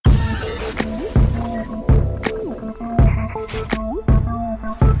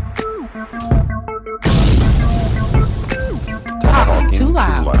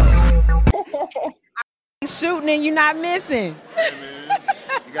and you're not missing. Yeah, man.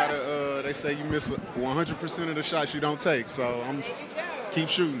 You gotta. They say you miss 100% of the shots you don't take. So I'm keep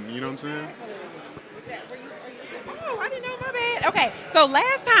shooting. You know what I'm saying? Oh, I didn't know, my bad. Okay, so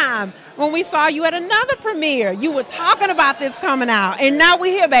last time when we saw you at another premiere, you were talking about this coming out, and now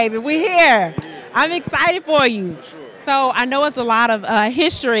we're here, baby. We're here. I'm excited for you. So I know it's a lot of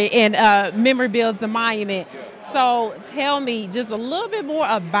history and memory builds the monument. So tell me just a little bit more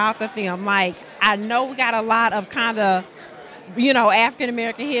about the film. Like, I know we got a lot of kind of, African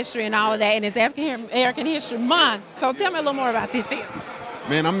American history and all of that, and it's African American History Month. So tell me a little more about this film.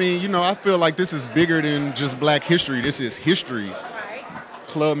 Man, I mean, I feel like this is bigger than just black history. This is history. Right.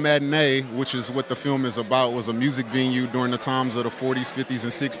 Club Matinee, which is what the film is about, was a music venue during the times of the 40s, 50s,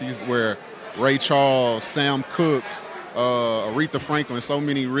 and 60s where Ray Charles, Sam Cooke, Aretha Franklin, so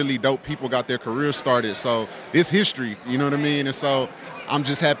many really dope people got their careers started. So it's history, you know what I mean? And so I'm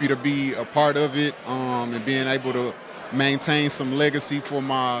just happy to be a part of it and being able to maintain some legacy for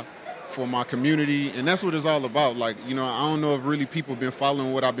my community. And that's what it's all about. Like, I don't know if really people been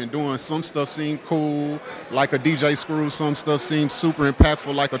following what I've been doing. Some stuff seemed cool, like a DJ Screw. Some stuff seemed super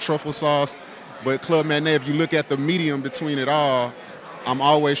impactful, like a truffle sauce. But Club Matinee, if you look at the medium between it all, I'm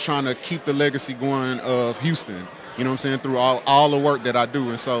always trying to keep the legacy going of Houston. You know what I'm saying? Through all the work that I do.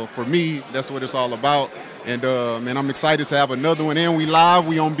 And so for me, that's what it's all about. And man, I'm excited to have another one. And we live.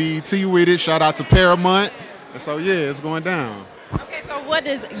 We on BET with it. Shout out to Paramount. And so, yeah, it's going down. Okay, so what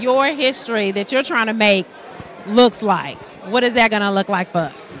does your history that you're trying to make looks like? What is that going to look like for?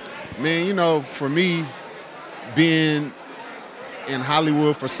 Man, for me, being in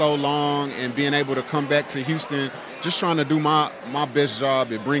Hollywood for so long and being able to come back to Houston, just trying to do my best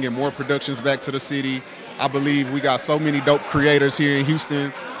job at bringing more productions back to the city. I believe we got so many dope creators here in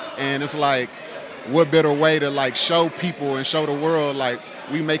Houston, and it's like, what better way to like show people and show the world like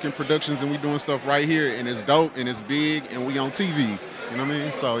we making productions and we doing stuff right here, and it's dope and it's big and we on TV. You know what I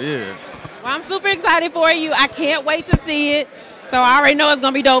mean? So yeah. Well, I'm super excited for you. I can't wait to see it. So I already know it's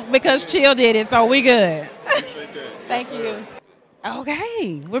gonna be dope because Chill did it. So we good. Thank you.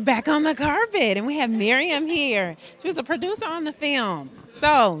 Okay, we're back on the carpet, and we have Miriam here. She was a producer on the film.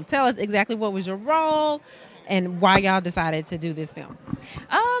 So tell us exactly what was your role and why y'all decided to do this film.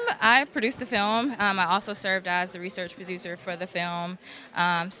 I produced the film. I also served as the research producer for the film.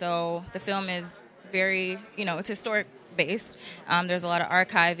 So the film is very, it's historic based. There's a lot of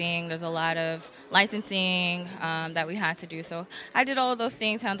archiving. There's a lot of licensing that we had to do. So I did all of those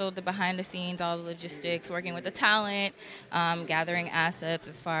things, handled the behind the scenes, all the logistics, working with the talent, gathering assets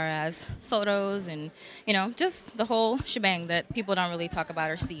as far as photos and, just the whole shebang that people don't really talk about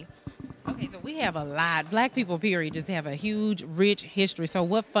or see. Okay, so we have a lot. Black people, period, just have a huge, rich history. So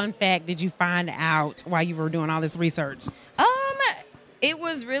what fun fact did you find out while you were doing all this research? It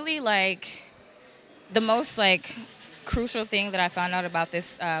was really the most crucial thing that I found out about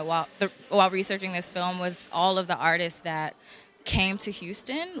this while researching this film was all of the artists that came to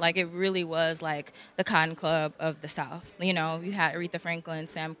Houston. It really was the Cotton Club of the South. You had Aretha Franklin,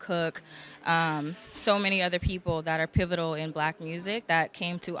 Sam Cooke, so many other people that are pivotal in black music that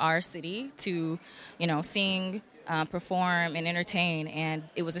came to our city to, sing, perform, and entertain. And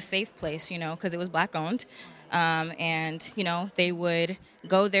it was a safe place, because it was black owned. And, they would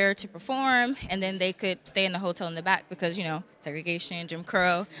go there to perform, and then they could stay in the hotel in the back because, segregation, Jim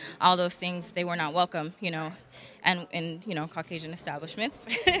Crow, all those things, they were not welcome, and in, Caucasian establishments.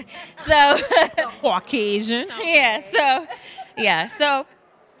 So Caucasian.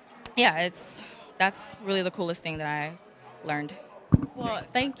 That's really the coolest thing that I learned. Well,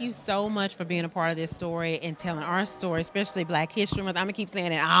 thank you so much for being a part of this story and telling our story, especially Black History Month. I'm going to keep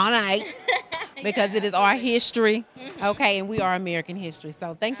saying it all night because it is our history, okay, and we are American history.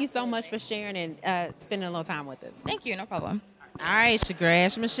 So thank you so much for sharing and spending a little time with us. Thank you, no problem. All right,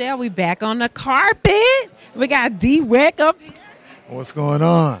 Shagrash Michelle, we back on the carpet. We got D-Rec up here. What's going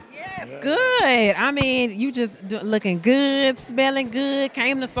on? Yes, good. I mean, you just looking good, smelling good,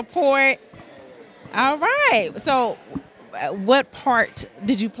 came to support. All right. So what part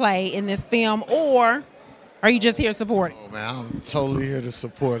did you play in this film, or are you just here supporting? Oh, man, I'm totally here to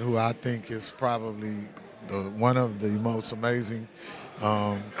support who I think is probably one of the most amazing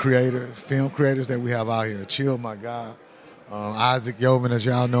film creators that we have out here. Chill, my guy. Isaac Yeoman, as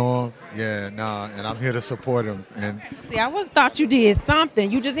y'all know him. And I'm here to support him. And see, I would have thought you did something.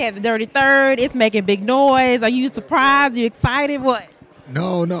 You just had the Dirty Third. It's making big noise. Are you surprised? Are you excited? What?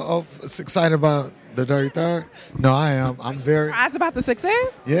 No, it's excited about the Dirty Third. No, I am. I'm very surprised about the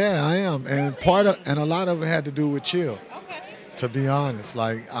success. Yeah, I am, and a lot of it had to do with Chill. Okay. To be honest,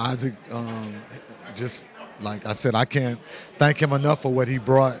 Isaac, just like I said, I can't thank him enough for what he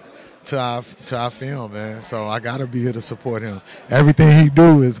brought to our film, man. So I gotta be here to support him. Everything he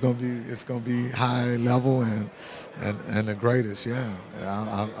do is gonna be high level and the greatest. Yeah,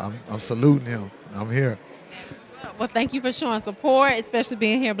 I'm saluting him. I'm here. Well, thank you for showing support, especially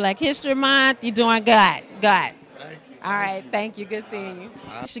being here Black History Month. You're doing good. Good. Thank you. All right, thank you. Good seeing you.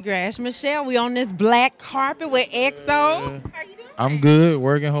 It's your Grash Michelle. We on this black carpet with EXO. How you doing? I'm good,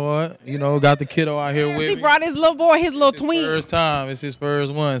 working hard. You know, got the kiddo out here Yes, with he me. brought his little boy, his little twin. First time. It's his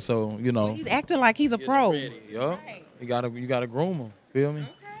first one, so you know. He's acting like he's a pro. Yup. You gotta groom him. Feel me?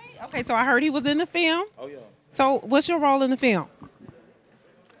 Okay, so I heard he was in the film. Oh yeah. So what's your role in the film?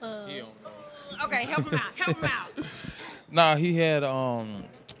 He don't know. Okay, help him out. Help him out. Nah, he had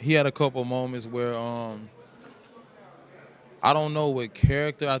a couple moments where I don't know what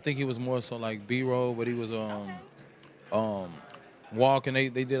character. I think he was more so like B-roll, but he was walking. They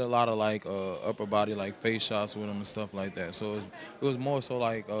did a lot of like upper body like face shots with him and stuff like that. So it was more so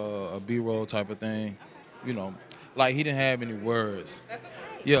like a B-roll type of thing, you know. Like he didn't have any words.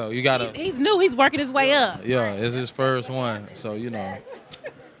 Yeah, you gotta. He's new. He's working his way up. Yeah, it's his first one, so you know,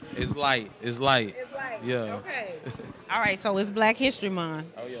 it's light. It's light. Yeah. Okay. All right, so it's Black History Month.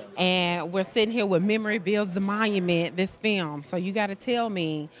 Oh yeah. And we're sitting here with Memory Builds the Monument, this film. So you got to tell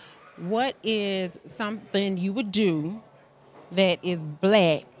me, what is something you would do that is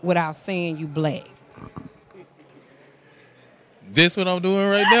black without saying you black? This what I'm doing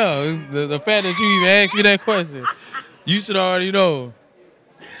right now. The fact that you even asked me that question, you should already know.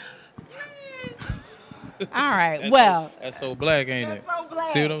 All right, That's so black, ain't it? so black.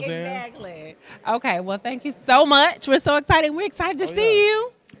 See what I'm saying? Exactly. Okay, well, thank you so much. We're so excited. We're excited to see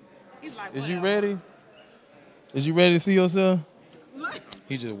you. He's like, Is you ready? Is you ready to see yourself?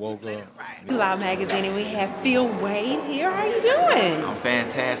 He just woke up. Loud Magazine, and we have Phil Wade here. How you doing? I'm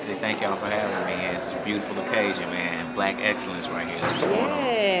fantastic. Thank y'all for having me. It's a beautiful occasion, man. Black excellence right here. That's what's going on.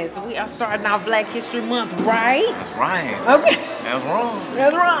 Yes, we are starting off Black History Month, right? That's right. Okay. That's wrong.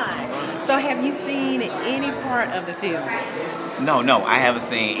 That's right. So have you seen any part of the film? No, I haven't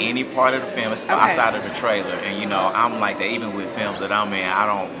seen any part of the film outside of the trailer. And, you know, I'm like that. Even with films that I'm in, I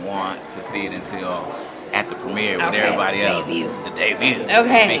don't want to see it until at the premiere with everybody else. The debut.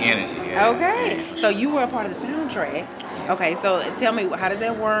 Okay. Big energy. Yeah. Okay. Yeah. So you were a part of the soundtrack. Okay, so tell me, how does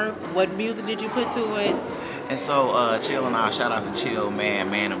that work? What music did you put to it? And so Chill and I, shout out to Chill,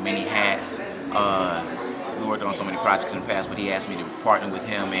 man of many hats. We worked on so many projects in the past, but he asked me to partner with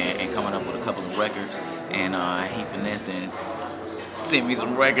him and coming up with a couple of records. And he finessed and sent me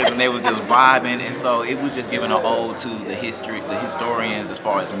some records, and they was just vibing. And so it was just giving an ode to the historians as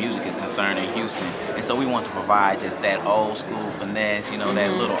far as music is concerned in Houston. And so we want to provide just that old school finesse, you know,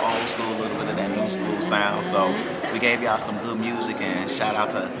 that little old school, little bit of that new school sound. So we gave y'all some good music, and shout out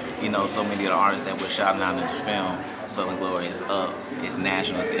to, you know, so many of the artists that we're shouting out in this film. Southern Glory is up, it's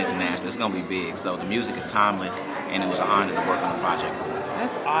national, it's international, it's gonna be big. So the music is timeless, and it was an honor to work on the project.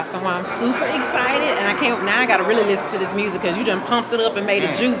 That's awesome. Well, I'm super excited, and I gotta really listen to this music because you done pumped it up and made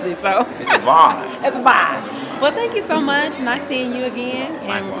it juicy. So it's a vibe. It's a vibe. Well, thank you so much. Nice seeing you again,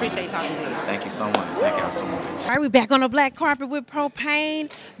 and we appreciate talking to you. Thank you so much. Thank y'all so much. All right, we're back on the black carpet with Propane.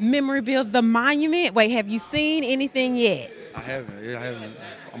 Memory Builds the Monument. Wait, have you seen anything yet? I haven't. Yeah, I haven't.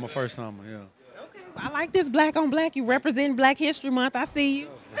 I'm a first timer. Yeah. Okay. I like this black on black. You represent Black History Month. I see you.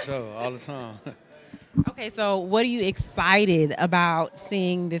 For sure, all the time. Okay, so what are you excited about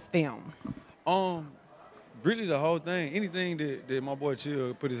seeing this film? Really the whole thing. Anything that my boy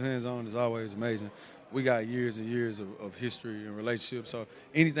Chill put his hands on is always amazing. We got years and years of history and relationships. So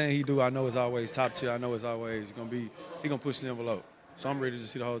anything he do, I know is always top tier. I know it's always he gonna push the envelope. So I'm ready to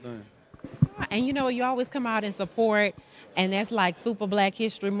see the whole thing. And you know, you always come out and support, and that's like Super Black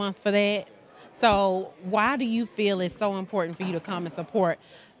History Month for that. So why do you feel it's so important for you to come and support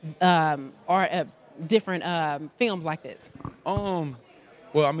different films like this?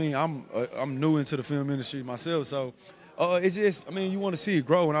 Well, I mean, I'm new into the film industry myself, so it's just, I mean, you want to see it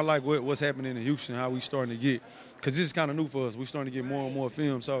grow, and I like what's happening in Houston, how we starting to get, because this is kind of new for us. We're starting to get more and more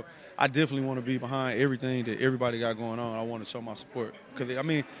films, so I definitely want to be behind everything that everybody got going on. I want to show my support, because, I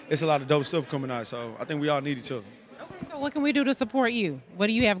mean, it's a lot of dope stuff coming out, so I think we all need each other. Okay, so what can we do to support you? What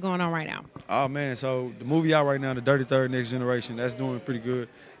do you have going on right now? Oh, man, so the movie out right now, The Dirty Third Next Generation, that's doing pretty good.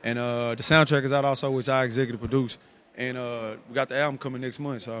 And the soundtrack is out also, which I executive produce. And we got the album coming next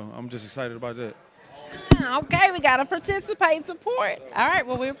month, so I'm just excited about that. Okay, we got to participate, support. All right,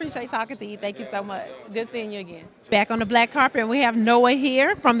 well, we appreciate talking to you. Thank you so much. Good seeing you again. Back on the black carpet, and we have Noah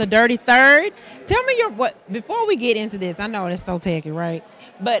here from The Dirty Third. Tell me before we get into this, I know it's so tacky, right?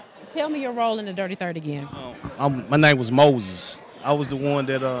 But tell me your role in The Dirty Third again. My name was Moses. I was the one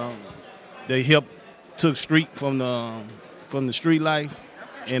that helped took street from the street life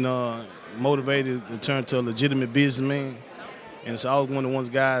and motivated to turn to a legitimate businessman. And so I was one of the ones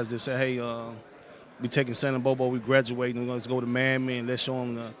guys that said, hey, we taking Santa Bobo, we graduating, let's go to Miami and let's show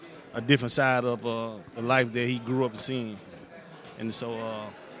him a different side of the life that he grew up seeing. And so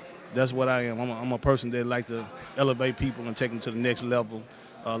that's what I am. I'm a person that like to elevate people and take them to the next level,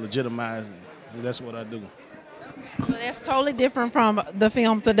 legitimize them. And that's what I do. Well, that's totally different from the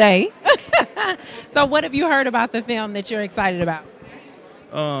film today. So what have you heard about the film that you're excited about?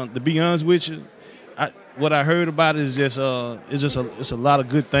 To be honest with you, what I heard about it is it's a lot of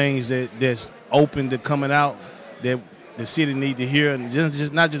good things that's open to coming out that the city need to hear, and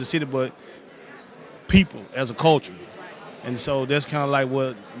just not just the city, but people as a culture. And so that's kind of like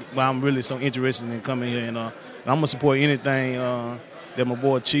why I'm really so interested in coming here, and I'm gonna support anything that my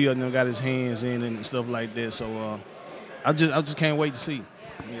boy Chill got his hands in and stuff like that. So I just can't wait to see.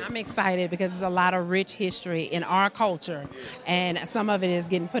 I'm excited because there's a lot of rich history in our culture, and some of it is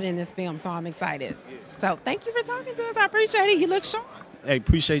getting put in this film, so I'm excited. So thank you for talking to us. I appreciate it. You look sharp. Hey,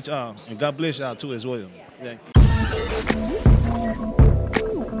 appreciate y'all, and God bless y'all too as well. Yeah.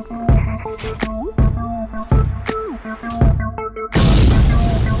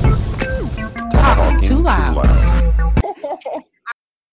 Talking too loud.